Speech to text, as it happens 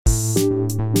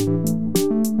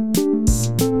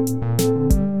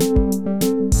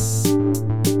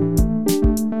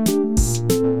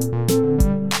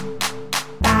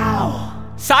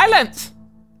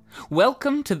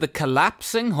Welcome to the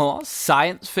Collapsing Horse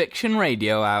Science Fiction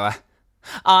Radio Hour.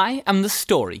 I am the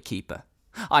Story Keeper.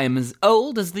 I am as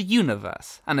old as the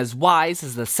universe and as wise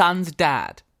as the sun's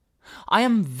dad. I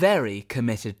am very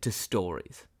committed to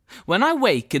stories. When I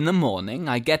wake in the morning,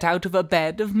 I get out of a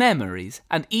bed of memories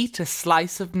and eat a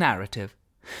slice of narrative.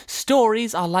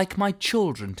 Stories are like my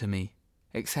children to me,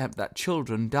 except that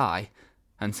children die,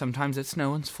 and sometimes it's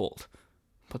no one's fault.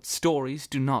 But stories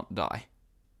do not die.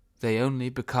 They only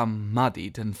become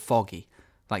muddied and foggy,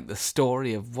 like the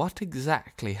story of what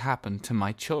exactly happened to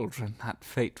my children that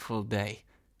fateful day.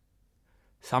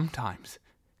 Sometimes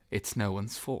it's no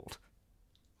one's fault.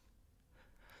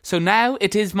 So now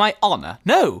it is my honour,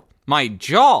 no, my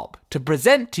job, to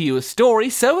present to you a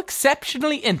story so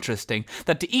exceptionally interesting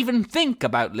that to even think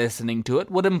about listening to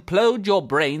it would implode your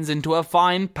brains into a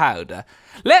fine powder.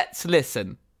 Let's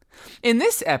listen. In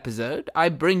this episode, I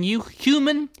bring you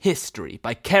Human History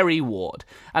by Kerry Ward,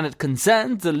 and it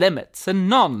concerns the limits and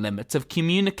non-limits of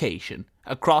communication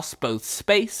across both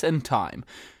space and time.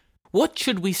 What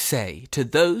should we say to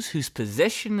those whose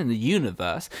position in the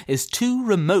universe is too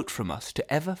remote from us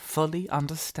to ever fully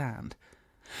understand?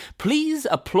 Please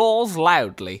applause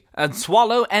loudly and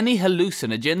swallow any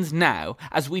hallucinogens now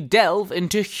as we delve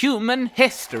into human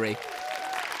history.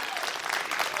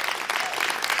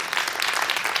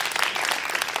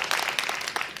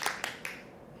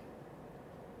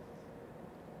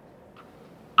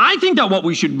 I think that what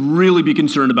we should really be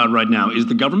concerned about right now is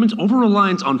the government's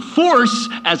over-reliance on force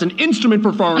as an instrument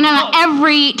for foreign policy.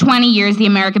 Every 20 years, the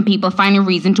American people find a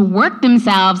reason to work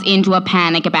themselves into a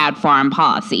panic about foreign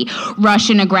policy.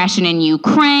 Russian aggression in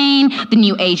Ukraine, the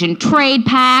new Asian trade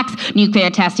pacts, nuclear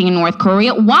testing in North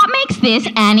Korea. What makes this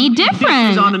any different?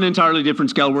 This is on an entirely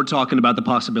different scale. We're talking about the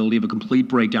possibility of a complete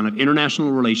breakdown of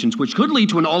international relations, which could lead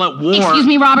to an all-out war. Excuse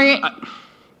me, Robert.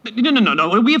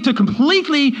 No. We have to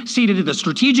completely cede it to the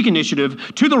strategic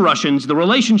initiative to the Russians. The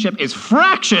relationship is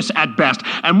fractious at best.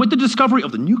 And with the discovery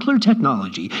of the nuclear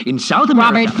technology in South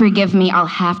America... Robert, forgive me. I'll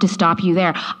have to stop you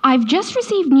there. I've just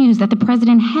received news that the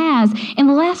president has, in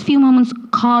the last few moments,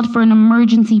 called for an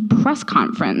emergency press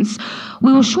conference.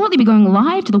 We will shortly be going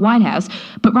live to the White House,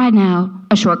 but right now,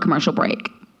 a short commercial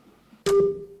break.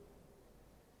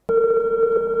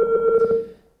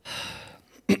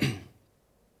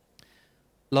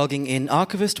 Logging in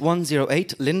Archivist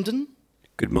 108, Lyndon.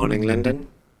 Good morning, Lyndon.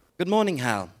 Good morning,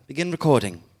 Hal. Begin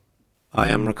recording. I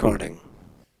am recording.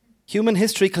 Human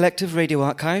History Collective Radio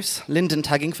Archives, Lyndon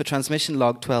tagging for transmission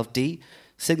log 12D,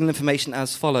 signal information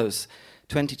as follows.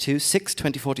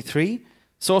 22.6.2043,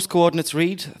 source coordinates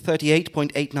read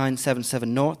 38.8977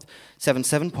 north,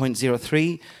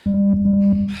 77.03.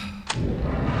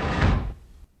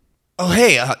 Oh,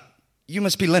 hey, you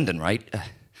must be Lyndon, right?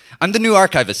 I'm the new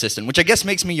archive assistant, which I guess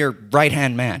makes me your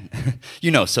right-hand man.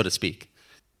 So to speak.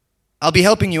 I'll be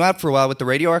helping you out for a while with the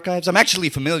radio archives. I'm actually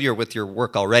familiar with your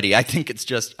work already. I think it's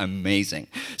just amazing.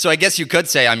 So I guess you could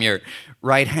say I'm your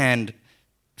right-hand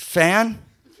fan?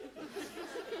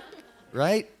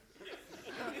 Right?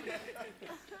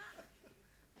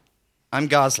 I'm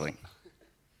Gosling.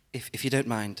 If you don't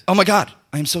mind. Oh my God,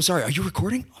 I am so sorry. Are you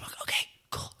recording? Oh my God, okay,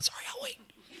 cool. Sorry, I'll wait.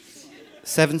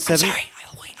 77. I'm sorry.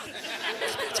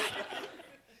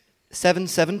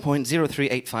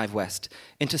 77.0385 west.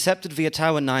 Intercepted via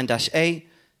Tower 9-A.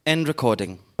 End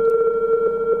recording.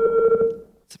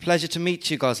 It's a pleasure to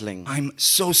meet you, Gosling. I'm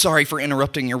so sorry for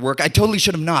interrupting your work. I totally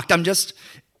should have knocked. I'm just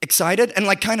excited and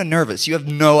kind of nervous. You have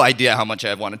no idea how much I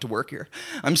have wanted to work here.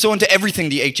 I'm so into everything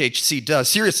the HHC does.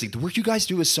 Seriously, the work you guys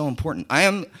do is so important. I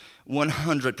am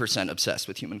 100% obsessed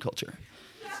with human culture.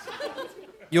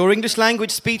 Your English language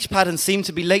speech patterns seem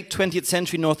to be late 20th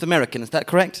century North American. Is that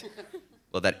correct?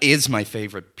 Well, that is my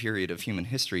favorite period of human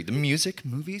history. The music,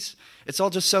 movies, it's all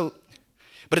just so...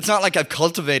 But it's not like I've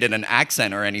cultivated an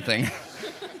accent or anything.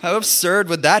 How absurd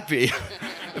would that be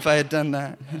if I had done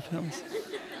that?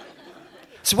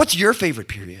 So what's your favorite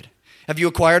period? Have you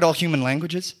acquired all human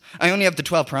languages? I only have the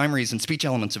 12 primaries and speech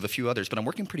elements of a few others, but I'm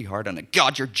working pretty hard on it.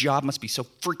 God, your job must be so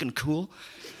freaking cool.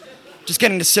 Just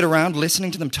getting to sit around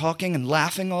listening to them talking and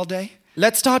laughing all day.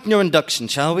 Let's start your induction,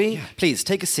 shall we? Yeah. Please,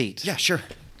 take a seat. Yeah, sure.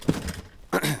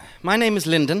 My name is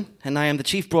Lyndon, and I am the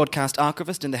Chief Broadcast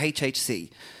Archivist in the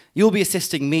HHC. You'll be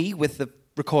assisting me with the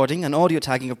recording and audio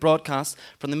tagging of broadcasts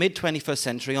from the mid-21st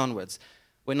century onwards.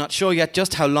 We're not sure yet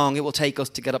just how long it will take us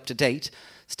to get up to date.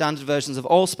 Standard versions of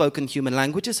all spoken human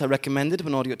languages are recommended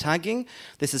when audio tagging.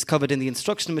 This is covered in the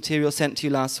instructional material sent to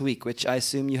you last week, which I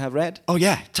assume you have read. Oh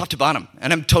yeah, top to bottom.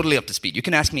 And I'm totally up to speed. You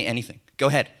can ask me anything. Go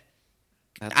ahead.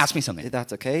 Ask me something.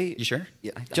 That's okay. You sure?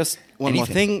 Yeah. Just one more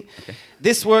Anything. thing. Okay.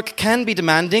 This work can be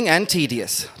demanding and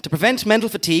tedious. To prevent mental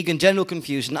fatigue and general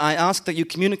confusion, I ask that you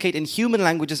communicate in human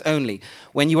languages only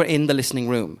when you are in the listening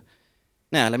room.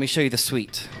 Now, let me show you the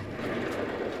suite.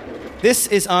 This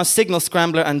is our signal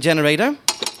scrambler and generator,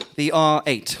 the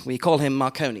R8. We call him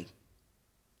Marconi.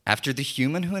 After the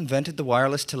human who invented the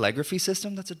wireless telegraphy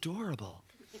system? That's adorable.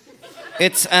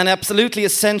 It's an absolutely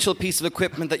essential piece of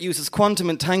equipment that uses quantum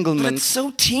entanglement. But it's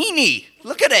so teeny.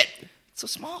 Look at it. It's so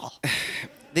small.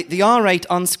 The R8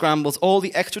 unscrambles all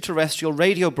the extraterrestrial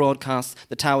radio broadcasts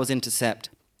the towers intercept.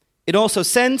 It also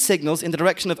sends signals in the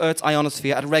direction of Earth's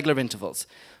ionosphere at regular intervals.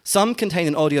 Some contain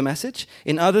an audio message.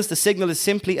 In others, the signal is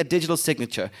simply a digital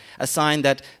signature, a sign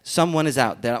that someone is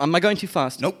out there. Am I going too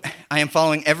fast? Nope. I am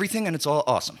following everything, and it's all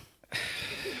awesome.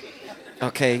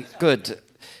 Okay, good.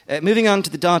 Moving on to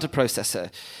the data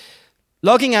processor.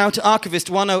 Logging out Archivist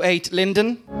 108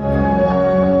 Linden.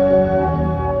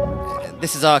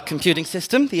 This is our computing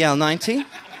system, the L90.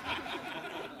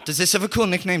 Does this have a cool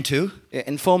nickname, too?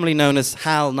 Informally known as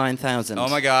HAL 9000. Oh,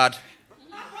 my God.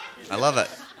 I love it.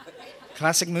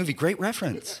 Classic movie. Great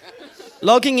reference.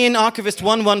 Logging in Archivist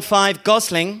 115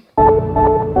 Gosling.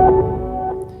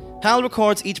 HAL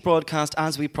records each broadcast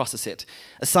as we process it,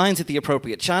 assigns it the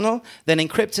appropriate channel, then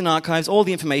encrypts and archives all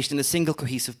the information in a single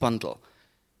cohesive bundle.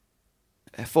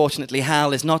 Fortunately,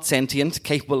 HAL is not sentient,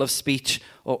 capable of speech,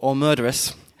 or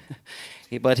murderous.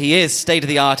 But he is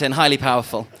state-of-the-art and highly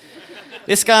powerful.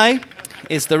 This guy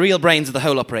is the real brains of the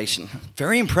whole operation.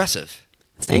 Very impressive.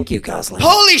 Thank you, Gosling.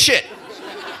 Holy shit!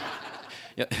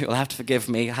 You'll have to forgive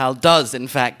me. HAL does, in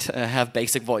fact, have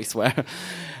basic voice wear.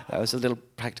 That was a little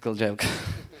practical joke.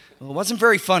 Well, it wasn't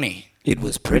very funny. It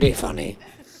was pretty funny.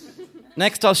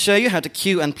 Next, I'll show you how to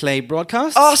cue and play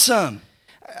broadcasts. Awesome!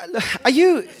 Are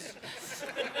you...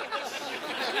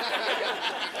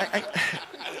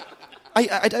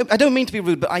 I don't mean to be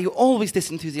rude, but are you always this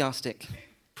enthusiastic?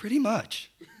 Pretty much.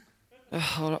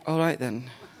 All right, then.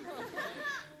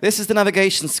 This is the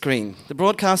navigation screen. The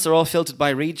broadcasts are all filtered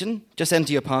by region. Just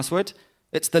enter your password.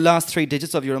 It's the last 3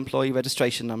 digits of your employee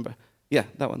registration number. Yeah,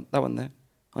 that one there,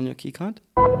 on your key card.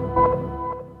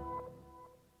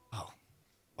 Oh,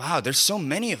 wow, there's so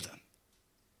many of them.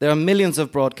 There are millions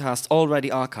of broadcasts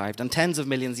already archived and tens of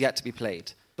millions yet to be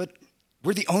played. But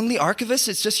we're the only archivists?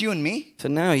 It's just you and me? For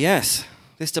now, yes.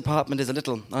 This department is a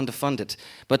little underfunded.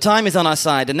 But time is on our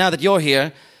side, and now that you're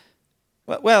here,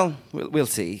 well, we'll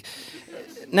see.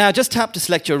 Now, just tap to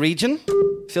select your region,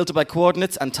 filter by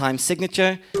coordinates and time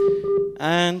signature,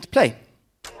 and play.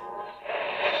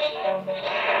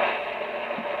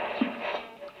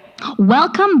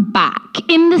 Welcome back.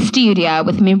 In the studio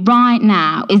with me right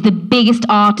now is the biggest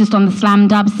artist on the slam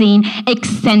dub scene,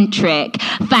 Eccentric.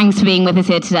 Thanks for being with us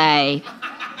here today.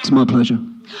 It's my pleasure.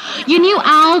 Your new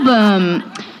album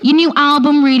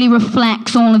really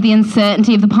reflects all of the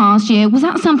uncertainty of the past year. Was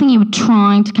that something you were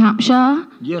trying to capture?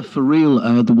 Yeah, for real.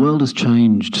 The world has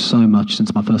changed so much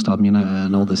since my first album,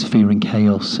 and all this fear and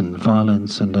chaos and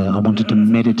violence, and I wanted to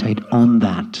meditate on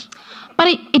that. But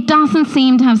it doesn't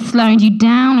seem to have slowed you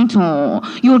down at all.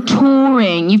 You're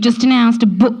touring. You've just announced a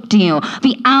book deal.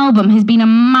 The album has been a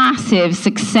massive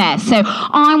success. So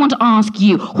I want to ask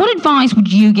you, what advice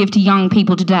would you give to young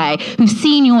people today who've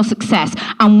seen your success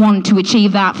and want to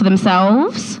achieve that for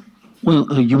themselves? Well,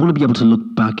 you want to be able to look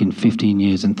back in 15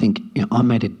 years and think, I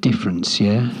made a difference,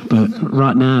 yeah? But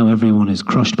right now, everyone is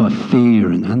crushed by fear,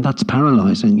 and that's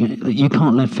paralyzing. You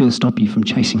can't let fear stop you from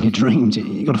chasing your dreams.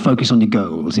 You've got to focus on your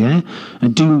goals, yeah?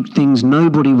 And do things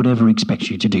nobody would ever expect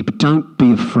you to do. But don't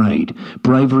be afraid.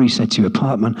 Bravery sets you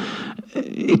apart, man.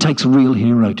 It takes a real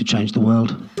hero to change the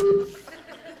world.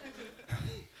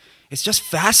 It's just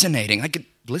fascinating. I could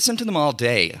listen to them all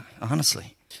day,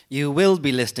 honestly. You will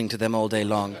be listening to them all day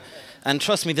long. And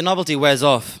trust me, the novelty wears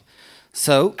off.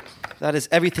 So, that is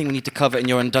everything we need to cover in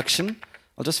your induction.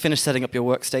 I'll just finish setting up your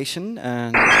workstation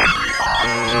and...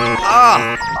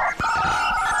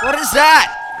 What is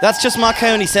that? That's just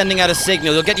Marconi sending out a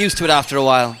signal. You'll get used to it after a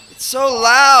while. It's so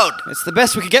loud. It's the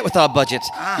best we could get with our budget.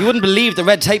 You wouldn't believe the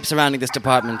red tape surrounding this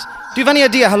department. Do you have any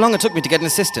idea how long it took me to get an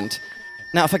assistant?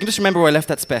 Now, if I can just remember where I left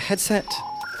that spare headset...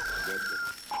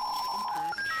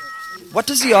 What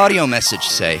does the audio message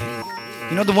say?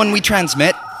 You know, the one we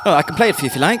transmit? Oh, I can play it for you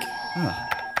if you like.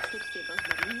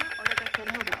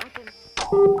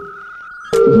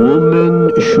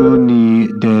 Woman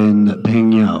shuni den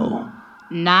peñao.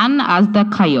 Nan as the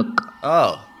kayuk.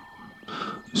 Oh.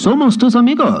 Somos tus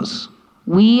amigos.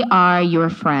 We are your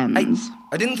friends.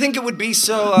 I didn't think it would be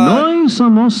so, No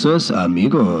somos sus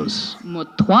amigos.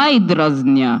 Mutwai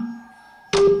draznya.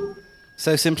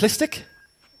 So simplistic?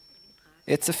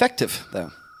 It's effective,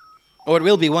 though. Or it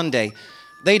will be one day.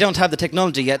 They don't have the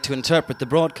technology yet to interpret the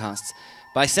broadcasts.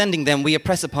 By sending them, we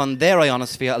impress upon their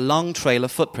ionosphere a long trail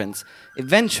of footprints.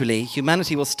 Eventually,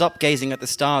 humanity will stop gazing at the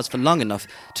stars for long enough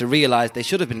to realize they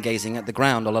should have been gazing at the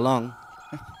ground all along.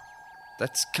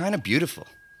 That's kind of beautiful.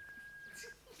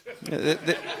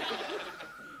 The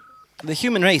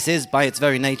human race is, by its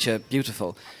very nature,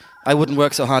 beautiful. I wouldn't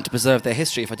work so hard to preserve their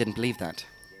history if I didn't believe that.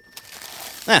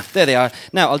 There they are.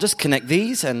 Now, I'll just connect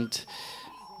these, and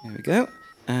here we go.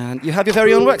 And you have your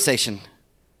very own workstation.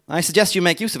 I suggest you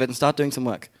make use of it and start doing some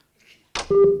work.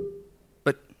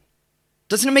 But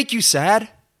doesn't it make you sad?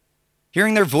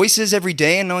 Hearing their voices every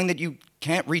day and knowing that you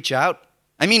can't reach out?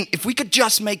 I mean, if we could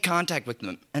just make contact with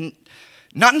them, and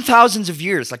not in thousands of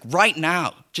years, like right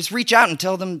now, just reach out and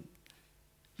tell them,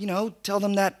 tell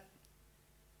them that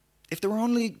if there were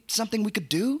only something we could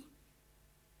do.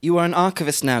 You are an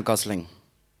archivist now, Gosling.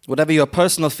 Whatever your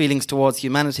personal feelings towards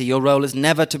humanity, your role is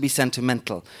never to be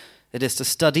sentimental. It is to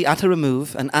study at a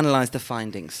remove and analyze the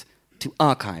findings. To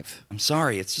archive. I'm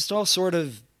sorry, it's just all sort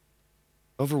of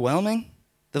overwhelming.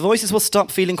 The voices will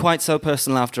stop feeling quite so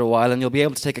personal after a while, and you'll be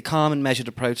able to take a calm and measured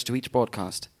approach to each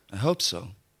broadcast. I hope so.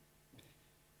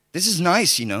 This is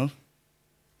nice, I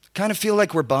kind of feel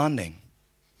like we're bonding.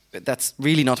 But that's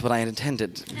really not what I had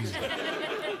intended.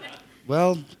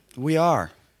 Well, we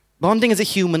are. Bonding is a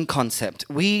human concept.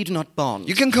 We do not bond.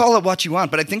 You can call it what you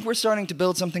want, but I think we're starting to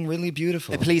build something really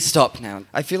beautiful. Please stop now.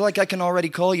 I feel like I can already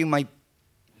call you my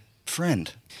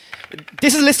friend.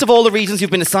 This is a list of all the regions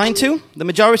you've been assigned to. The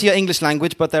majority are English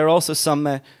language, but there are also some...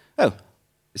 Is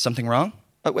something wrong?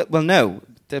 Well, no.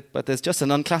 But there's just an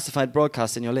unclassified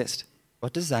broadcast in your list.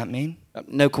 What does that mean?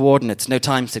 No coordinates, no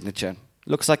time signature.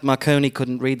 Looks like Marconi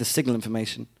couldn't read the signal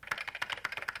information.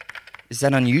 Is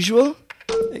that unusual?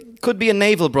 It could be a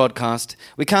naval broadcast.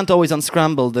 We can't always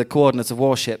unscramble the coordinates of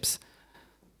warships.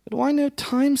 But why no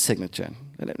time signature?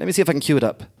 Let me see if I can cue it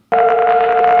up.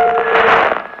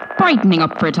 Brightening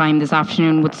up for a time this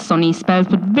afternoon with sunny spells,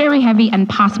 but very heavy and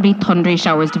possibly thundery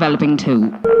showers developing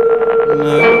too.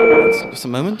 No, just a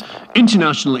moment.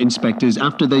 International inspectors,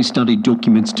 after they studied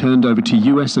documents turned over to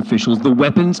US officials, the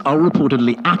weapons are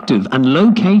reportedly active and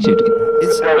located.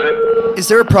 Is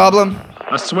there a problem?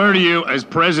 I swear to you, as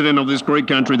president of this great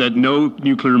country, that no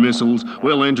nuclear missiles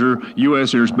will enter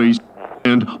US airspace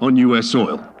and on US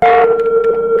soil.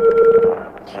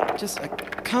 I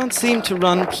can't seem to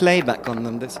run playback on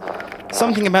them. There's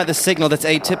something about the signal that's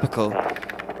atypical.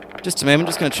 Just a moment,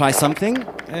 just going to try something.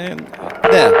 There.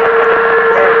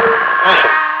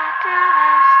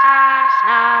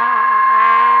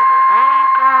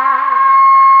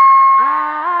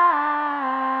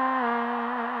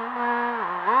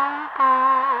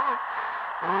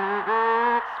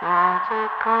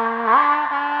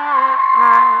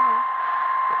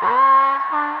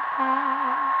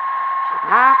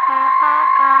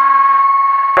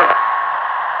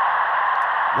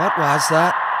 What was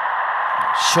that?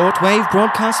 Shortwave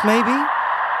broadcast, maybe?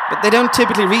 But they don't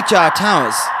typically reach our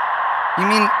towers. You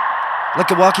mean like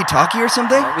a walkie-talkie or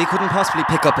something? We couldn't possibly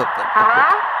pick up a... Hello?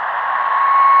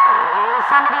 Is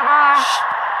somebody there? Shh,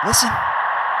 listen.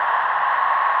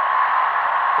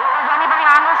 Is anybody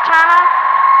on this channel?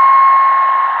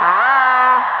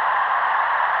 Hello?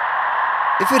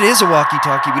 If it is a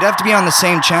walkie-talkie, we'd have to be on the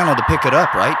same channel to pick it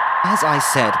up, right? As I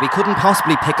said, we couldn't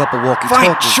possibly pick up a walkie-talkie.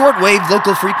 Fine, shortwave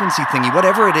local frequency thingy,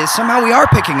 whatever it is, somehow we are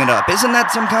picking it up. Isn't that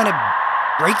some kind of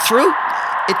breakthrough?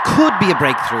 It could be a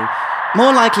breakthrough.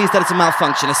 More likely is that it's a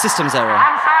malfunction, a systems error.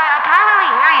 I'm sorry, I can't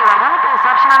really hear you. I don't think the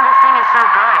reception on this thing is so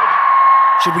good.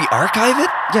 Should we archive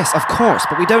it? Yes, of course,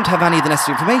 but we don't have any of the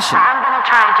necessary information. I'm gonna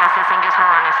try adjusting. Just hold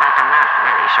on a sec. I'm not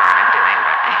really sure what I'm doing,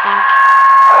 but I think...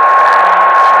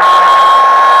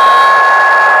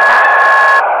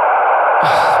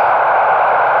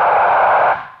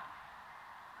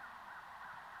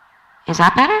 Is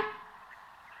that better?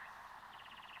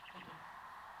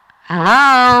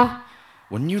 Hello?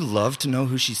 Wouldn't you love to know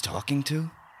who she's talking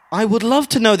to? I would love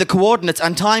to know the coordinates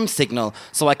and time signal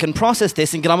so I can process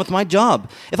this and get on with my job.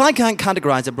 If I can't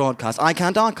categorize a broadcast, I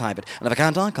can't archive it. And if I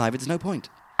can't archive it, there's no point.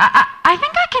 I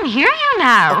think I can hear you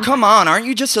now. Oh, come on, aren't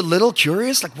you just a little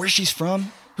curious? Like where she's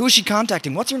from? Who is she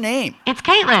contacting? What's her name? It's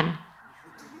Caitlin.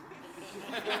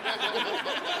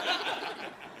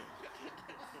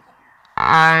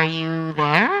 Are you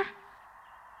there?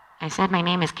 I said my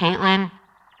name is Caitlin.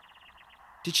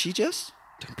 Did she just?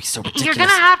 Don't be so ridiculous. You're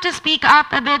gonna have to speak up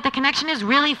a bit. The connection is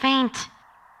really faint.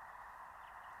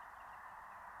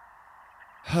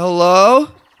 Hello?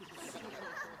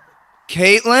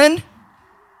 Caitlin?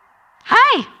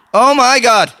 Hi. Oh my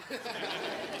god.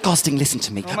 Gosling, listen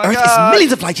to me. my Earth God. is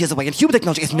millions of light years away, and human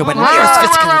technology is nowhere near Whoa, as whoa,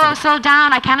 sophisticated. whoa, whoa, slow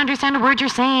down. I can't understand a word you're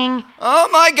saying. Oh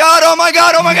my God, oh my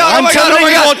God, oh my God, I'm oh my God, oh terminating my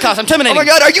the God. broadcast, I'm terminating. Oh my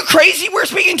God, are you crazy? We're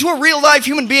speaking to a real live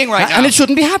human being right now. And it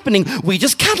shouldn't be happening. We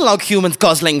just catalogue humans,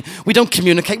 Gosling. We don't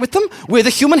communicate with them. We're the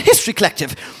Human History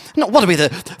Collective. No, what are we, the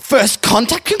first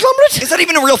contact conglomerate? Is that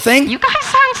even a real thing? You guys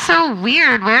sound so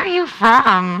weird. Where are you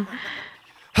from?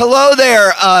 Hello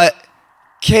there,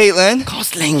 Caitlin.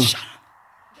 Gosling.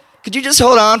 Could you just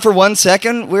hold on for 1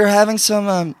 second? We're having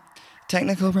some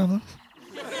technical problems.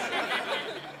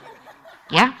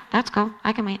 Yeah, that's cool.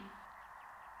 I can wait.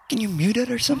 Can you mute it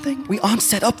or something? We aren't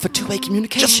set up for two-way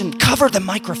communication. Just cover the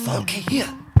microphone. Okay, here.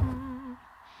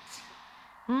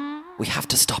 We have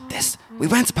to stop this. We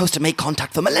weren't supposed to make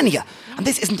contact for millennia, and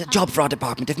this isn't a job for our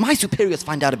department. If my superiors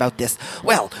find out about this,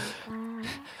 well,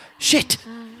 shit.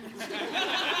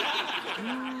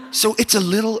 So it's a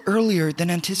little earlier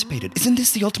than anticipated. Isn't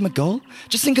this the ultimate goal?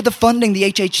 Just think of the funding the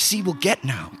HHC will get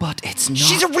now. But it's not.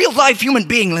 She's a real live human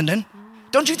being, Lyndon.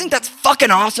 Don't you think that's fucking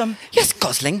awesome? Yes,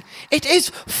 Gosling, it is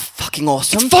fucking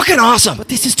awesome. It's fucking awesome! But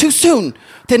this is too soon.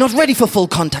 They're not ready for full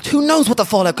contact. Who knows what the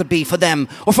fallout could be for them,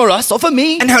 or for us, or for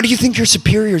me? And how do you think your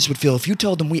superiors would feel if you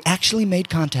told them we actually made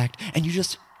contact and you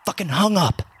just fucking hung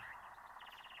up?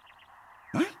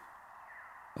 Huh?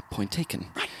 Point taken.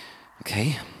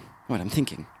 Okay, right, I'm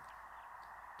thinking.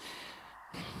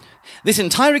 This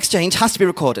entire exchange has to be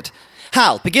recorded.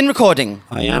 Hal, begin recording.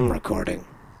 I am recording.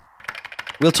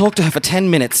 We'll talk to her for 10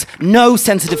 minutes. No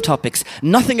sensitive topics.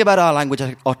 Nothing about our language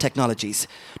or technologies.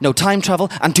 No time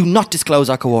travel, and do not disclose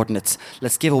our coordinates.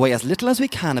 Let's give away as little as we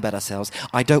can about ourselves.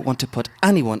 I don't want to put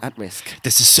anyone at risk.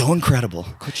 This is so incredible.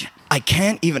 Could you... I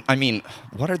can't even... I mean,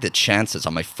 what are the chances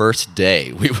on my first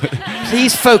day we would...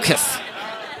 Please focus.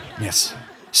 Yes.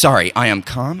 Sorry, I am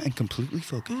calm and completely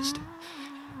focused.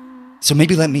 So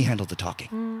maybe let me handle the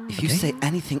talking. If you say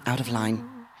anything out of line...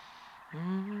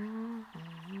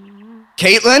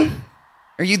 Caitlin,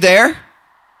 are you there?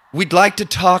 We'd like to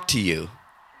talk to you.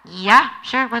 Yeah,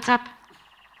 sure. What's up?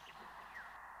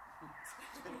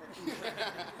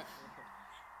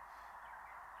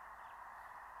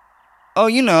 Oh,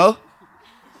 you know.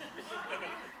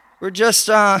 We're just,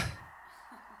 we're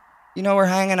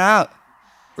hanging out.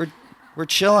 We're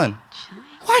chilling.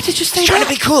 Why did you say Trying that?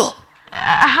 to be cool.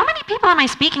 How many people am I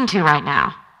speaking to right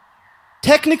now?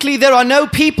 Technically, there are no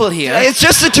people here. It's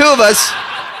just the two of us.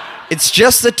 It's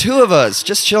just the two of us,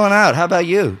 just chilling out. How about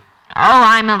you? Oh,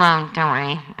 I'm alone. Don't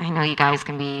worry. I know you guys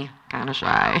can be kind of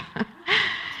shy.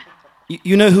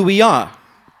 You know who we are.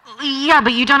 Yeah,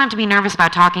 but you don't have to be nervous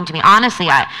about talking to me. Honestly,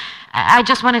 I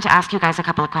just wanted to ask you guys a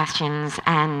couple of questions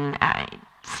and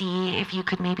see if you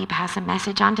could maybe pass a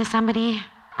message on to somebody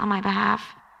on my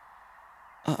behalf.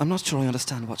 I'm not sure I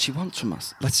understand what she wants from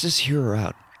us. Let's just hear her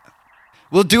out.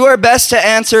 We'll do our best to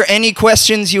answer any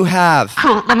questions you have.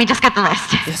 Cool. Let me just get the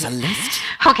list. There's a list?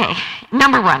 Okay.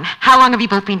 Number 1. How long have you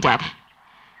both been dead?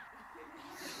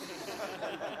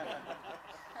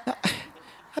 I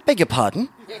beg your pardon?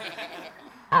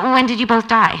 When did you both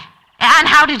die? And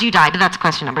how did you die? But that's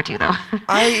question number 2, though. Look,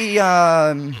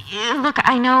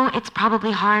 I know it's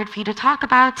probably hard for you to talk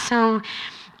about, so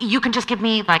you can just give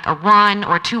me like a 1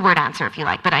 or 2 word answer if you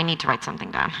like, but I need to write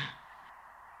something down.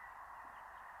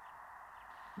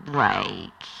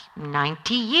 Like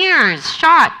 90 years,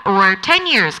 shot, or 10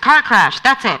 years, car crash,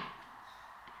 that's it.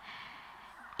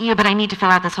 Yeah, but I need to fill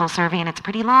out this whole survey, and it's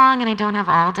pretty long, and I don't have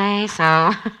all day,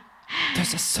 so...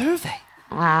 There's a survey?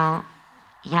 Well,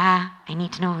 yeah, I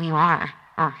need to know who you are,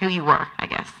 or who you were, I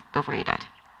guess, before you died.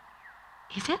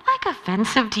 Is it, like,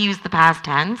 offensive to use the past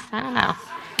tense? I don't know.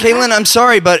 Caitlin, I'm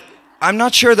sorry, but I'm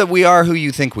not sure that we are who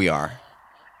you think we are.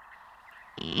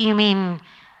 You mean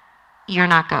you're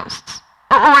not ghosts?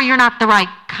 Or you're not the right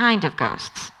kind of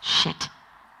ghosts? Shit.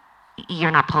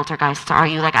 You're not poltergeists, are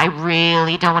you? Like, I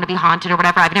really don't want to be haunted or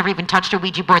whatever. I've never even touched a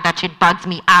Ouija board. That shit bugs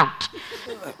me out.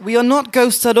 We are not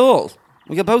ghosts at all.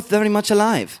 We are both very much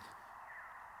alive.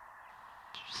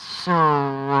 So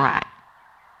what?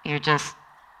 You're just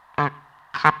a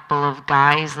couple of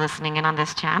guys listening in on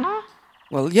this channel?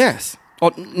 Well, yes.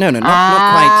 Oh, no, not Oh,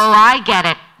 quite. I get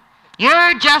it.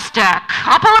 You're just a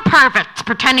couple of perverts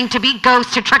pretending to be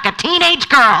ghosts to trick a teenage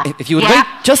girl. If you would wait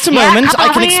just a moment, couple I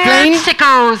can of weird explain.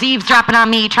 Sickos eavesdropping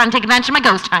on me, trying to take advantage of my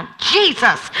ghost hunt.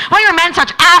 Jesus, why are men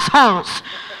such assholes?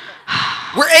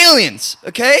 We're aliens,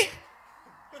 okay?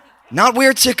 Not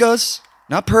weird sickos,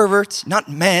 not perverts, not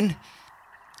men.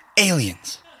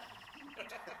 Aliens.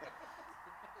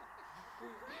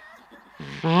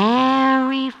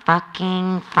 Very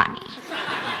fucking funny.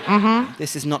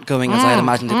 This is not going as I had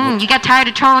imagined it would. You get tired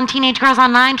of trolling teenage girls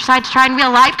online, decide to try in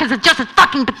real life because it's just as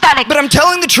fucking pathetic. But I'm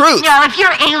telling the truth. Yeah, if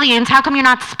you're aliens, how come you're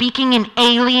not speaking in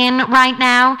alien right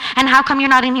now? And how come you're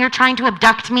not in here trying to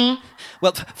abduct me?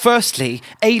 Well, firstly,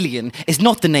 alien is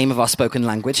not the name of our spoken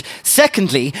language.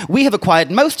 Secondly, we have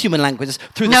acquired most human languages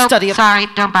through the study of... sorry,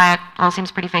 don't buy it. All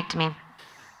seems pretty fake to me.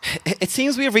 It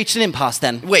seems we have reached an impasse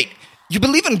then. Wait, you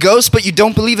believe in ghosts, but you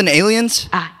don't believe in aliens?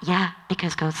 Yeah,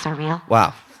 because ghosts are real.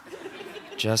 Wow.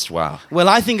 Just wow. Well,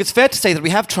 I think it's fair to say that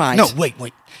we have tried. No, wait.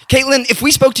 Caitlin, if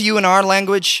we spoke to you in our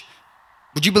language,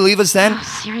 would you believe us then? Oh,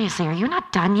 seriously, are you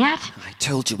not done yet? I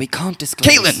told you, we can't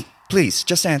disclose. Caitlin, please,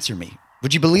 just answer me.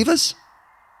 Would you believe us?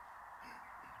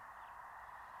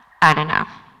 I don't know.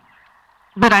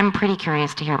 But I'm pretty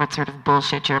curious to hear what sort of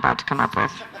bullshit you're about to come up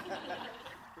with.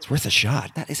 It's worth a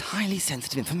shot. That is highly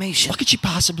sensitive information. What could you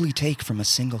possibly take from a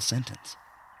single sentence?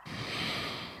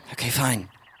 Okay, fine.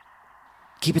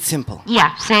 Keep it simple.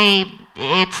 Yeah, say,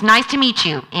 it's nice to meet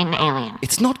you in Alien.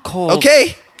 It's not called...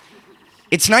 Okay.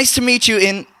 It's nice to meet you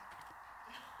in...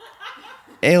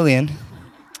 Alien.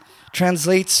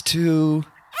 Translates to...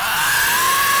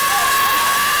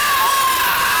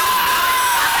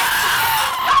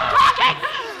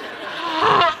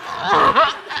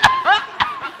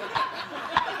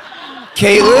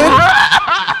 Caitlin?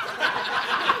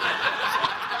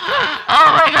 Oh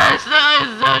my gosh, that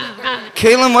is so disgusting.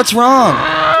 Caitlin, what's wrong?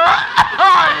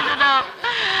 I don't know.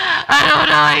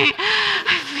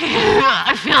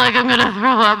 I feel like I'm gonna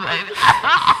throw up.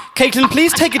 Caitlin,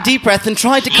 please take a deep breath and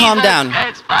try to calm down.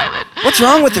 It's violent. What's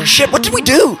wrong with her? Shit, what did we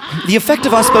do? The effect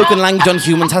of our spoken language on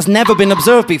humans has never been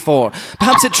observed before.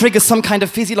 Perhaps it triggers some kind of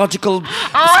physiological...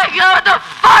 Oh my god, what the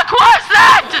fuck was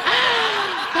that?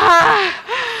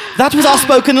 That was our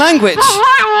spoken language. What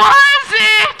was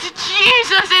it?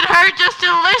 Jesus, it hurt just to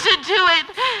listen to it.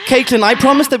 Caitlin, I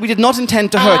promise that we did not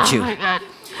intend to hurt you. Oh my god.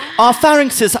 Our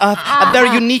pharynxes are a very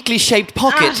uniquely shaped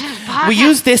pocket. We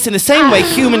use this in the same way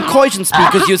human Khoisan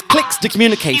speakers use clicks to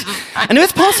communicate. And if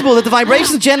it's possible that the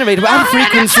vibrations generated were out of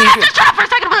frequency... Just shut up for a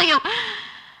second, will you?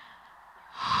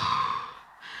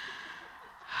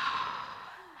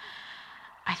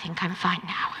 I think I'm fine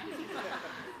now.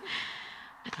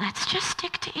 But let's just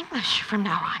stick to English from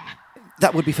now on.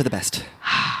 That would be for the best.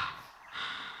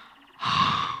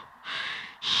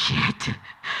 Shit.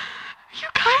 You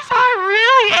guys are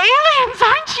really aliens,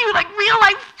 aren't you? Like real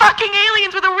life fucking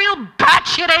aliens with a real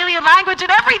batshit alien language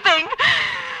and everything.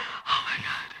 Oh my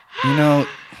god. You know,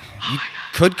 you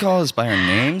could call us by our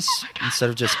names instead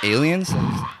of just aliens.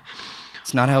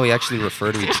 It's not how we actually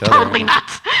refer to each It's other. totally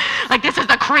nuts. Like this is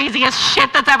the craziest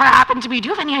shit that's ever happened to me. Do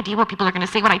you have any idea what people are going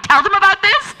to say when I tell them about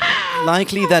this?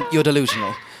 Likely that you're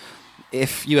delusional.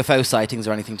 If UFO sightings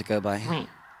are anything to go by. Wait.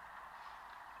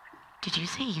 Did you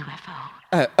say UFO?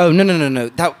 No.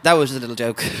 That was just a little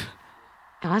joke.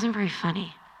 It wasn't very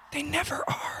funny. They never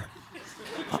are.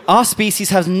 Our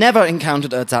species has never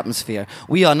encountered Earth's atmosphere.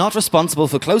 We are not responsible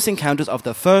for close encounters of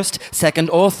the first, second,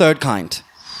 or third kind.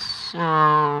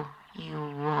 So you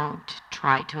won't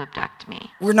try to abduct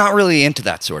me? We're not really into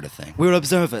that sort of thing. We're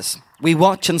observers. We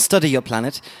watch and study your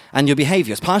planet and your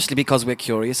behaviors, partially because we're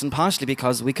curious and partially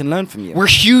because we can learn from you. We're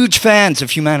huge fans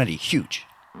of humanity. Huge.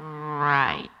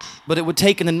 Right. But it would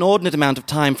take an inordinate amount of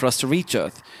time for us to reach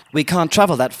Earth. We can't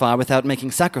travel that far without making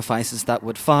sacrifices that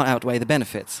would far outweigh the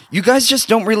benefits. You guys just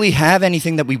don't really have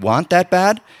anything that we want that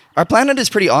bad. Our planet is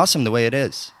pretty awesome the way it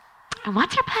is. And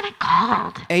what's your planet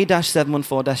called?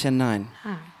 A-714-N9.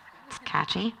 It's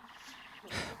catchy.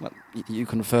 Well, you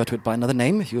can refer to it by another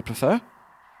name if you would prefer.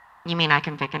 You mean I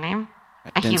can pick a name?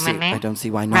 I don't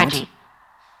see why not.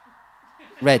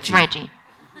 Reggie.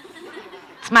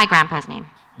 It's my grandpa's name.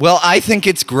 Well, I think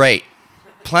it's great.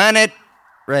 Planet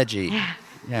Reggie.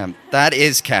 Yeah, that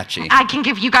is catchy. I can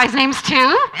give you guys names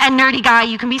too. And Nerdy Guy,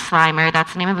 you can be Slimer.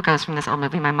 That's the name of a ghost from this old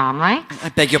movie my mom likes. I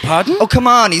beg your pardon? Oh, come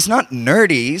on. He's not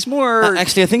nerdy. He's more...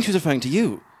 Actually, I think she was referring to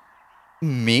you.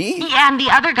 Me? And the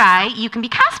other guy, you can be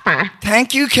Casper.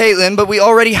 Thank you, Caitlin, but we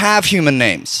already have human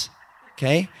names.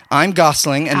 Okay? I'm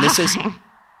Gosling, and this is...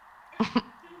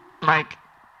 Like,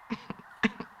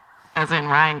 as in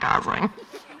Ryan Gosling.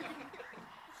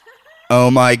 Oh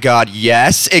my god,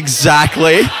 yes,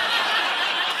 exactly.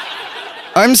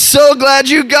 I'm so glad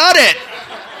you got it.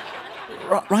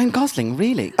 Ryan Gosling,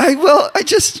 really? I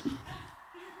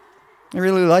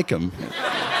really like him.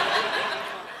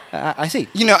 I see.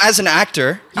 You know, as an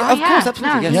actor. Yeah, of course,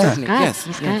 absolutely. No, yes, he's definitely. good. Yes,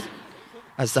 He's yes. good.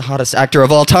 As the hottest actor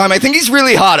of all time, I think he's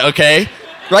really hot, okay?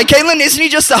 Right, Caitlin? Isn't he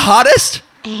just the hottest?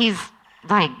 He's,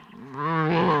 like,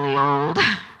 really old.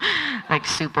 Like,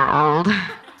 super old.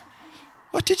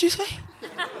 What did you say?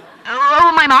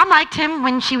 Oh, my mom liked him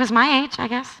when she was my age, I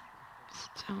guess.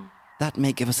 So. That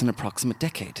may give us an approximate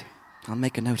decade. I'll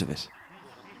make a note of it.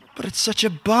 But it's such a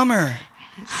bummer.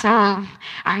 So,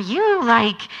 are you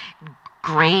like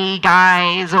gray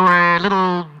guys or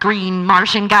little green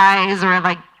Martian guys or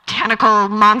like tentacle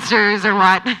monsters or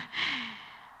what?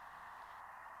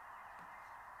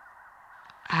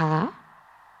 Hello?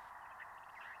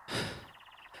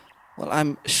 Well,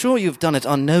 I'm sure you've done it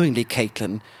unknowingly,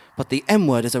 Caitlin, but the M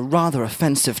word is a rather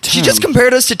offensive term. She just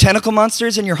compared us to tentacle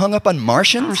monsters and you're hung up on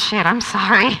Martians? Oh shit, I'm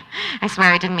sorry. I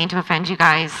swear I didn't mean to offend you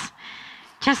guys.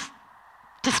 Just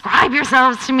describe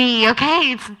yourselves to me,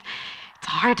 okay? It's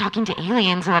hard talking to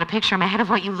aliens without a picture in my head of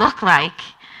what you look like.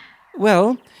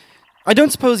 Well, I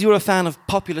don't suppose you're a fan of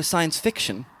popular science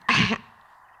fiction.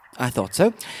 I thought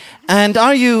so. And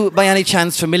are you, by any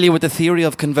chance, familiar with the theory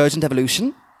of convergent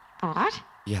evolution? What?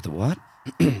 Yeah, the what?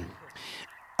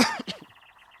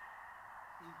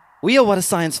 We are what a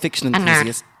science fiction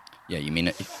enthusiast... Yeah, you mean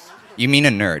a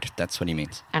nerd. That's what he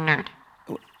means. A nerd.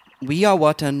 We are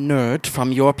what a nerd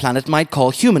from your planet might call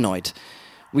humanoid.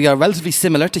 We are relatively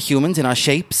similar to humans in our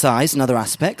shape, size, and other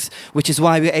aspects, which is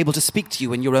why we're able to speak to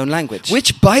you in your own language.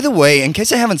 Which, by the way, in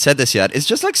case I haven't said this yet, is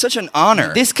just like such an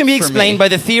honor. This can be explained by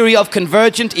the theory of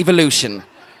convergent evolution,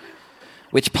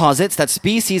 which posits that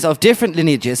species of different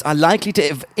lineages are likely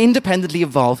to independently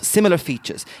evolve similar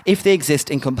features if they exist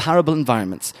in comparable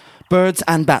environments. Birds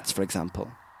and bats, for example.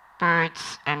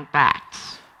 Birds and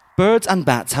bats. Birds and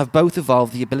bats have both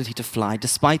evolved the ability to fly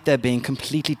despite there being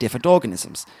completely different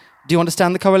organisms. Do you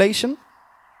understand the correlation?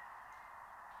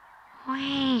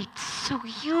 Wait, so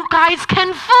you guys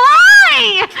can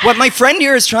fly! What my friend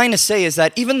here is trying to say is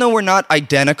that even though we're not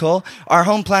identical, our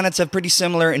home planets have pretty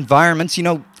similar environments. You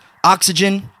know,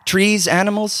 oxygen, trees,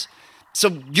 animals.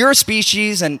 So your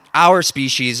species and our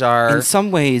species are... In some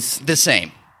ways... the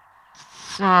same.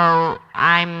 So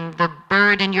I'm the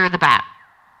bird and you're the bat.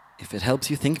 If it helps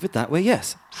you think of it that way,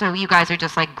 yes. So you guys are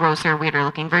just like grosser, weirder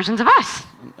looking versions of us.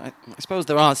 I suppose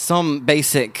there are some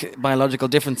basic biological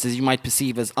differences you might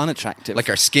perceive as unattractive. Like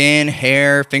our skin,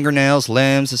 hair, fingernails,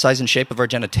 limbs, the size and shape of our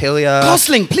genitalia.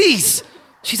 Gosling, please!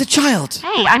 She's a child.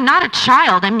 Hey, I'm not a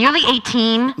child. I'm nearly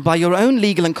 18. By your own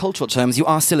legal and cultural terms, you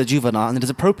are still a juvenile, and it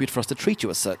is appropriate for us to treat you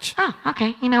as such. Oh,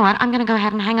 okay. You know what? I'm going to go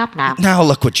ahead and hang up now. Now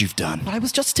look what you've done. But I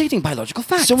was just stating biological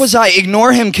facts. So was I.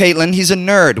 Ignore him, Caitlin. He's a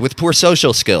nerd with poor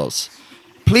social skills.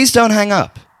 Please don't hang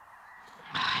up.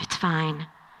 It's fine.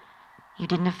 You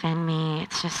didn't offend me.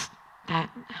 It's just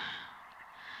that...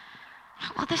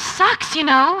 Well, this sucks, you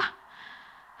know?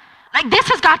 Like, this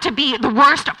has got to be the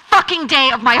worst fucking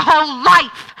day of my whole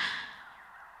life!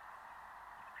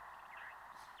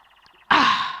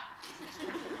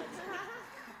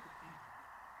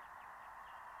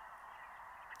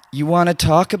 You want to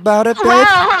talk about it, babe?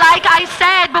 Well, like I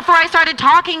said before I started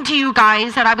talking to you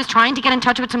guys, that I was trying to get in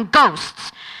touch with some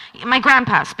ghosts. My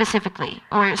grandpa, specifically.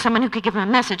 Or someone who could give him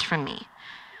a message from me.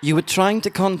 You were trying to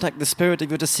contact the spirit of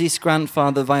your deceased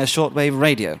grandfather via shortwave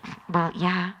radio. Well,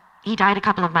 yeah. He died a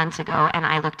couple of months ago, and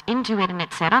I looked into it, and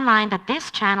it said online that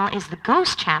this channel is the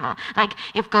ghost channel. Like,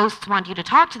 if ghosts want you to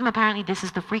talk to them, apparently this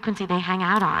is the frequency they hang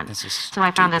out on. This is so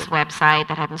I found this website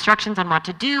that had instructions on what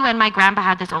to do, and my grandpa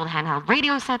had this old handheld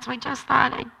radio set, so I just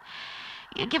thought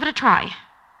I'd give it a try.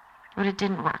 But it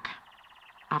didn't work,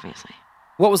 obviously.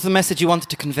 What was the message you wanted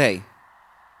to convey?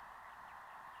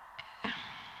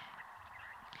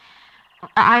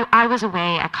 I was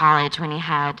away at college when he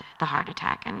had the heart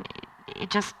attack, and it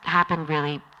just happened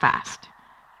really fast.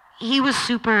 He was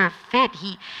super fit.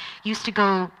 He used to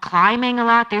go climbing a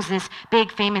lot. There's this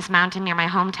big famous mountain near my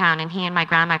hometown, and he and my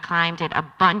grandma climbed it a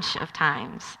bunch of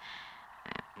times.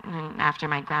 And after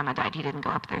my grandma died, he didn't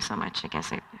go up there so much. I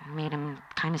guess it made him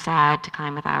kind of sad to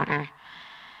climb without her.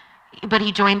 But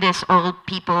he joined this old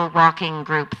people walking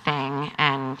group thing,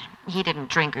 and he didn't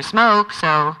drink or smoke,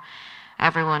 so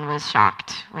everyone was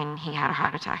shocked when he had a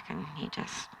heart attack, and he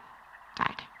just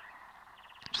died.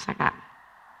 Just like that.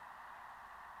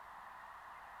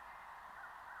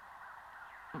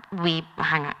 We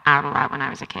hung out a lot when I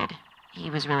was a kid. He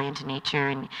was really into nature,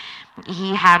 and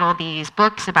he had all these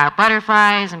books about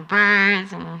butterflies and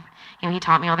birds, and he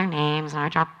taught me all their names, and I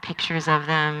drew pictures of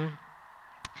them.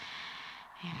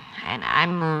 And I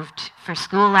moved for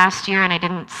school last year, and I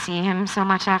didn't see him so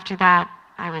much after that.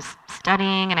 I was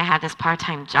studying, and I had this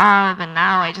part-time job, and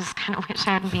now I just kind of wish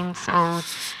I hadn't been so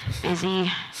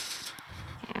busy.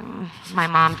 My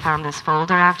mom found this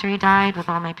folder after he died with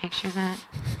all my pictures in it,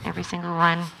 every single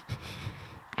one.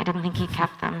 I didn't think he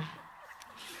kept them.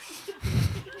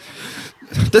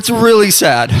 That's really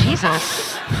sad.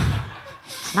 Jesus.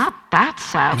 It's not that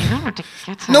sad. You don't have to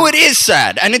get so... No, it is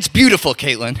sad, and it's beautiful,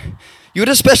 Caitlin. You had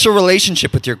a special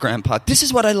relationship with your grandpa. This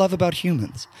is what I love about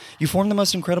humans. You form the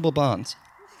most incredible bonds.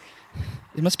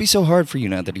 It must be so hard for you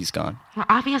now that he's gone. Well,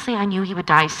 obviously I knew he would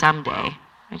die someday.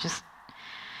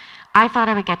 I thought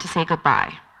I would get to say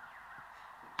goodbye.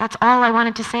 That's all I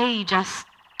wanted to say, just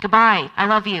goodbye. I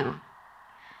love you.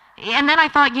 And then I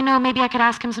thought, maybe I could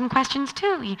ask him some questions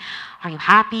too. Are you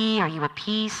happy? Are you at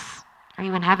peace? Are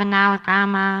you in heaven now with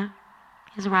Grandma?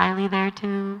 Is Riley there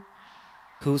too?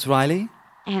 Who's Riley?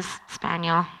 His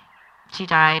spaniel. She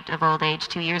died of old age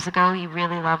 2 years ago. He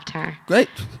really loved her. Great.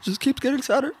 Just keeps getting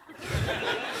sadder.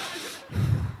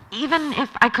 Even if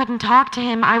I couldn't talk to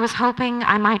him, I was hoping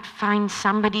I might find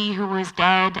somebody who was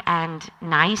dead and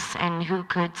nice and who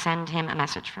could send him a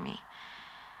message for me.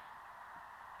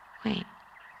 Wait.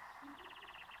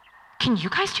 Can you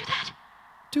guys do that?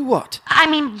 Do what? I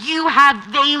mean, you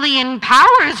have alien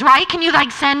powers, right? Can you,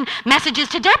 send messages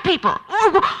to dead people?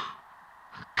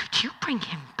 Could you bring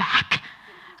him back?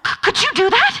 Could you do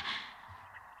that?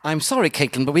 I'm sorry,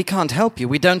 Caitlin, but we can't help you.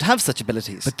 We don't have such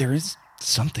abilities. But there is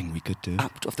something we could do.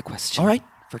 Out of the question. All right,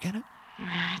 forget it.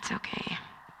 It's okay.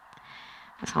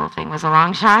 This whole thing was a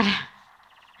long shot.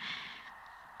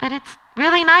 But it's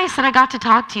really nice that I got to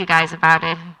talk to you guys about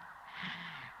it.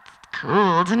 It's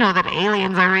cool to know that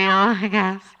aliens are real, I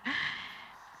guess.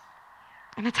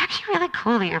 And it's actually really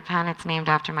cool that your planet's named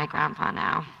after my grandpa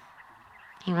now.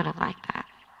 He would have liked that.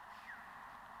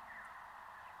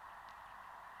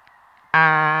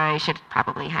 I should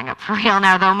probably hang up for real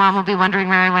now, though. Mom will be wondering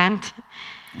where I went.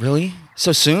 Really?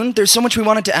 So soon? There's so much we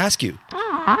wanted to ask you.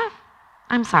 Aw.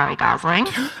 I'm sorry, Gosling.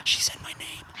 She said my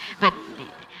name. But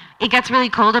it gets really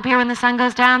cold up here when the sun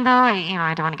goes down, though.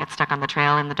 I don't want to get stuck on the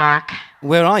trail in the dark.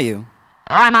 Where are you?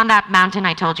 I'm on that mountain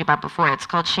I told you about before. It's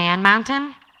called Cheyenne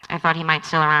Mountain. I thought he might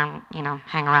still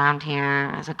hang around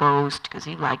here as a ghost because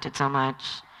he liked it so much.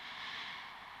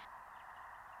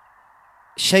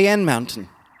 Cheyenne Mountain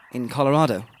in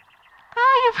Colorado.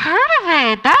 Oh, you've heard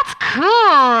of it. That's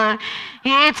cool.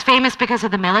 It's famous because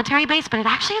of the military base, but it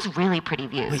actually has really pretty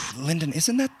views. Wait, Lyndon,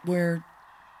 isn't that where...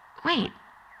 Wait,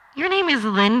 your name is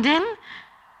Lyndon?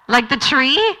 Like the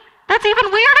tree? That's even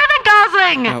weirder than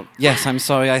Gosling! Oh, yes, I'm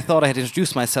sorry. I thought I had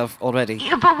introduced myself already.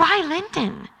 Yeah, but why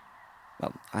Lyndon?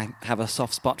 Well, I have a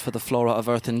soft spot for the flora of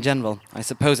Earth in general. I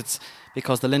suppose it's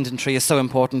because the linden tree is so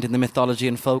important in the mythology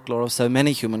and folklore of so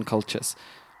many human cultures.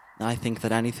 I think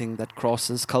that anything that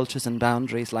crosses cultures and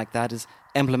boundaries like that is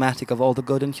emblematic of all the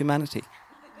good in humanity.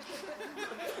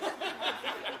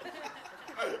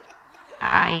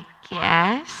 I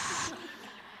guess.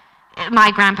 My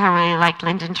grandpa really liked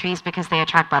linden trees because they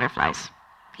attract butterflies.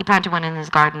 He planted one in his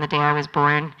garden the day I was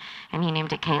born, and he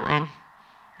named it Caitlin.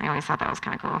 I always thought that was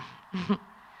kind of cool.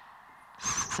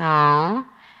 So,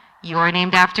 you're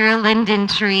named after a linden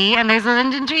tree, and there's a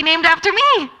linden tree named after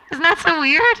me. Isn't that so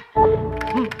weird?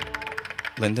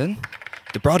 Lyndon,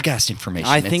 the broadcast information...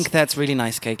 I think that's really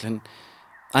nice, Caitlin.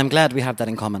 I'm glad we have that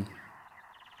in common.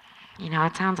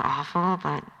 It sounds awful,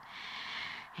 but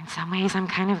in some ways I'm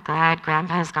kind of glad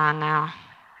Grandpa's gone now.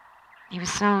 He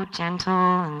was so gentle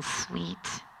and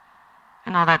sweet.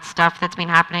 And all that stuff that's been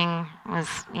happening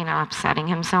was, upsetting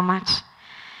him so much.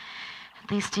 At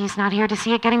least he's not here to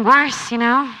see it getting worse,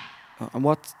 And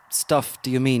what stuff do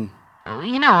you mean?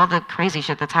 All the crazy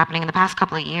shit that's happening in the past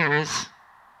couple of years.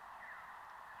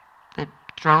 The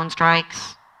drone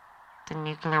strikes, the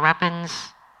nuclear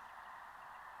weapons,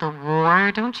 the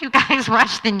war. Don't you guys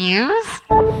watch the news?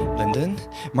 Lyndon,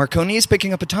 Marconi is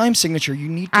picking up a time signature. You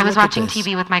need to I was look at watching this.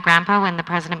 TV with my grandpa when the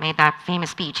president made that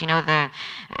famous speech.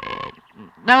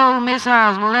 No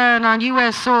missiles will land on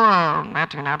U.S. soil. That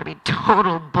turned out to be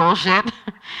total bullshit.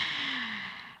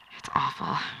 It's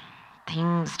awful.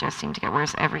 Things just seem to get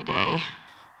worse every day.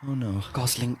 Oh, no.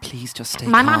 Gosling, please just stay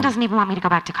My calm. mom doesn't even want me to go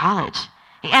back to college.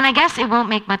 And I guess it won't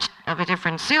make much of a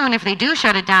difference soon if they do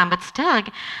shut it down, but still,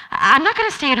 I'm not going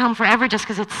to stay at home forever just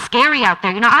because it's scary out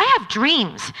there. I have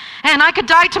dreams, and I could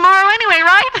die tomorrow anyway,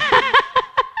 right?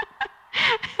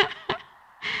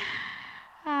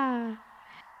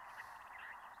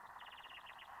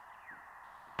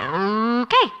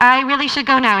 Okay, I really should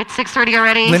go now. It's 6:30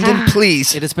 already. Lyndon,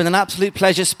 please. It has been an absolute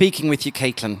pleasure speaking with you,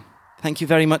 Caitlin. Thank you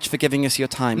very much for giving us your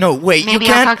time. No, wait, Maybe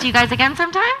you I'll can't... talk to you guys again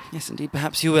sometime? Yes, indeed,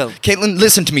 perhaps you will. Caitlin,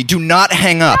 listen to me. Do not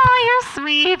hang up. Oh, you're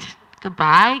sweet.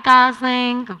 Goodbye,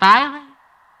 Gosling. Goodbye,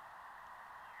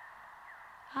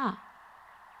 Oh,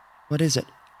 What is it?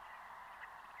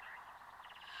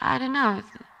 I don't know.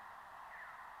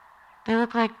 They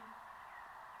look like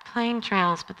plane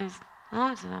trails, but there's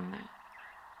loads of them.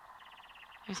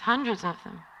 There's hundreds of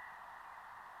them.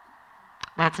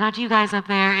 That's not you guys up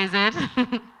there, is it? What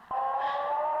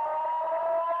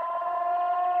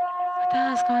the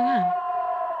hell is going on?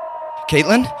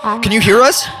 Caitlin, Oh. can you hear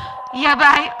us? Yeah, but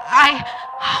I...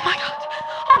 Oh, my God.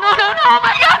 Oh, no, oh,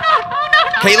 my God, no.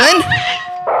 Caitlin?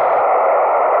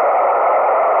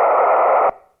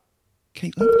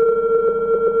 Caitlin?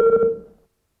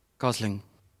 Gosling,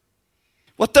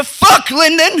 What the fuck,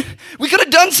 Lyndon? We could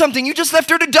have done something. You just left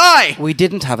her to die. we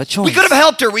didn't have a choice. We could have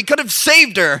helped her. We could have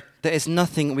saved her. There is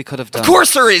nothing we could have done. Of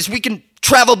course there is. We can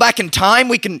travel back in time.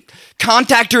 We can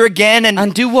contact her again and...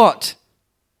 And do what?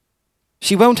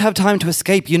 She won't have time to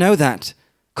escape, you know that.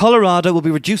 Colorado will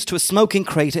be reduced to a smoking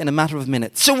crater in a matter of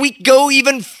minutes. So we go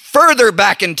even further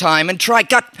back in time and try...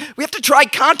 God, we have to try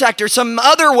contact her some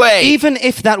other way. Even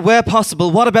if that were possible,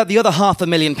 what about the other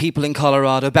 500,000 people in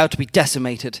Colorado about to be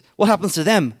decimated? What happens to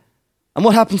them? And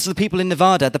what happens to the people in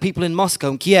Nevada, the people in Moscow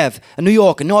and Kiev and New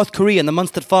York and North Korea in the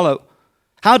months that follow?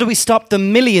 How do we stop the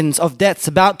millions of deaths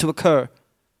about to occur?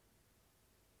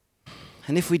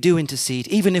 And if we do intercede,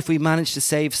 even if we manage to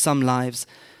save some lives,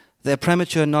 their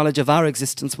premature knowledge of our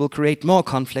existence will create more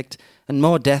conflict and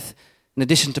more death, in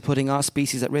addition to putting our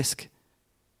species at risk.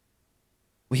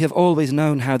 We have always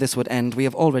known how this would end. We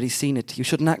have already seen it. You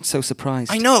shouldn't act so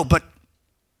surprised. I know, but...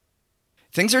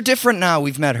 things are different now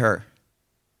we've met her.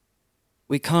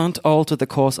 We can't alter the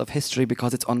course of history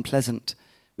because it's unpleasant.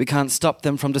 We can't stop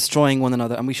them from destroying one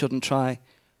another, and we shouldn't try.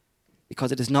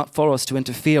 Because it is not for us to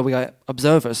interfere. We are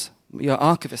observers. We are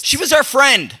archivists. She was our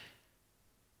friend.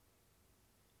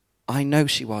 I know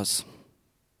she was.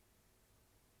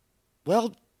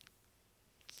 Well,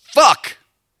 fuck.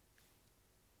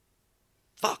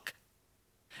 Fuck.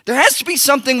 There has to be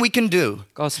something we can do.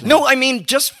 Gosling. No, I mean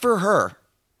just for her.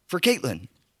 For Caitlin.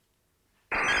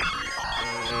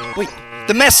 Wait,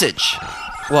 the message.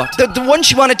 What? The one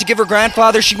she wanted to give her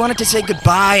grandfather, she wanted to say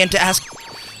goodbye and to ask...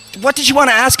 What did she want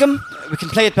to ask him? We can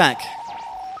play it back.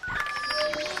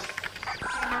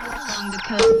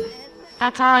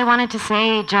 That's all I wanted to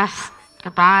say, just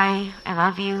goodbye, I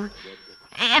love you.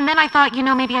 And then I thought,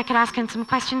 maybe I could ask him some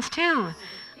questions too.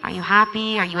 Are you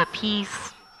happy? Are you at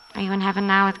peace? Are you in heaven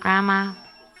now with Grandma?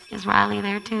 Is Riley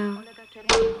there too?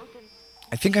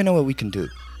 I think I know what we can do.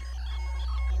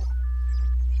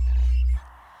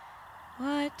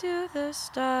 What do the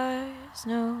stars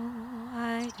know?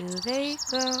 Why do they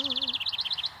go?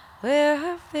 Where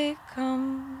have they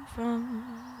come from?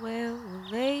 Where will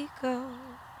they go?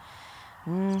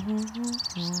 There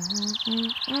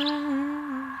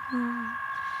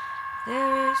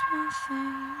is one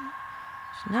thing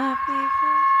should not be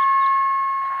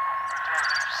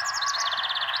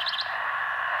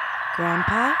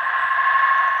Grandpa?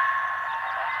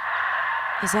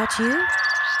 Is that you?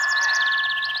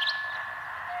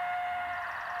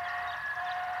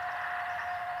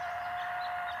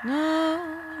 Now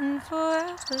and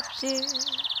forever, dear,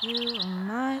 you are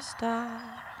my star.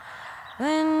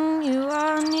 When you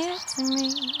are near to me,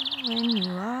 when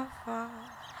you are far,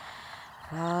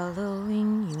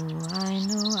 following you, I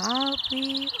know I'll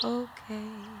be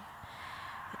okay.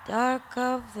 The dark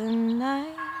of the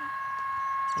night,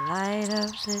 the light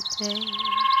of the day.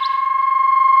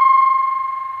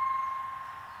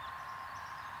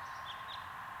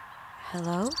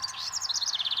 Hello?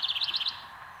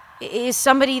 Is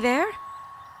somebody there?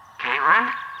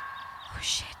 Caitlin? Oh,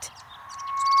 shit.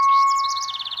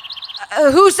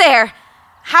 Who's there?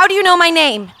 How do you know my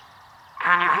name?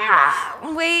 Can you hear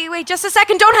us? Wait, just a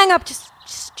second. Don't hang up. Just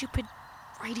stupid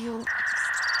radio.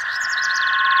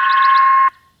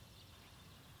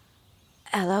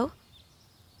 Hello?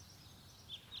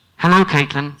 Hello,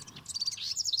 Caitlin.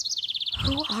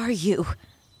 Who are you?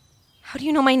 How do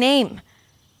you know my name?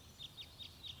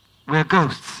 We're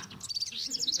ghosts.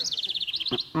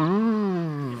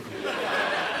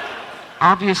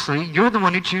 Obviously, you're the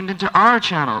one who tuned into our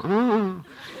channel. Ooh.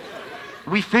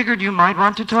 We figured you might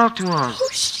want to talk to us. Oh,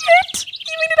 shit!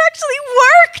 You mean it actually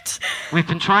worked? We've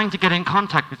been trying to get in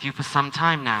contact with you for some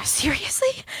time now.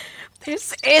 Seriously?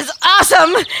 This is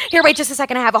awesome! Here, wait just a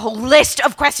second. I have a whole list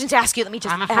of questions to ask you. Let me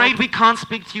just... I'm afraid we can't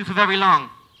speak to you for very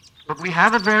long. But we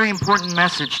have a very important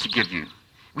message to give you.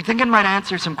 We think it might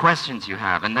answer some questions you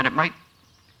have, and then it might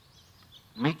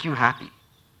make you happy.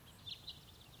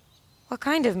 What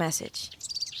kind of message?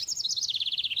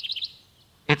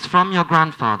 It's from your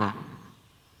grandfather.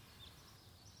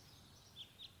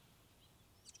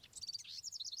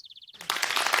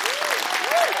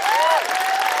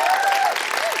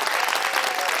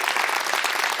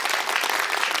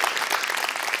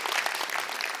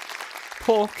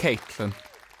 Poor Caitlin.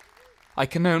 I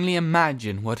can only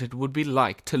imagine what it would be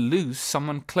like to lose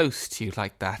someone close to you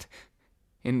like that,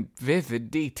 in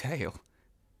vivid detail.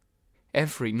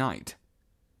 every night.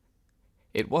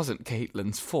 It wasn't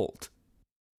Caitlin's fault.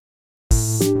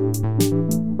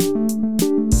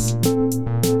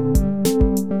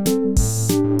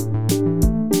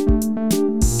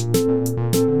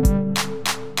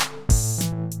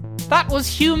 That was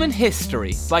Human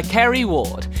History by Kerry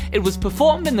Ward. It was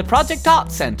performed in the Project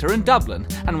Arts Centre in Dublin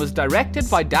and was directed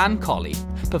by Dan Colley.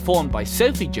 Performed by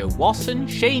Sophie Jo Wasson,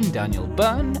 Shane Daniel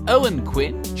Byrne, Owen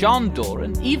Quinn, John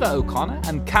Doran, Eva O'Connor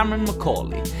and Cameron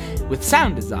McCauley. With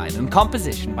sound design and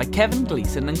composition by Kevin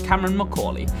Gleeson and Cameron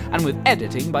McCauley. And with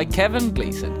editing by Kevin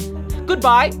Gleeson.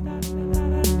 Goodbye!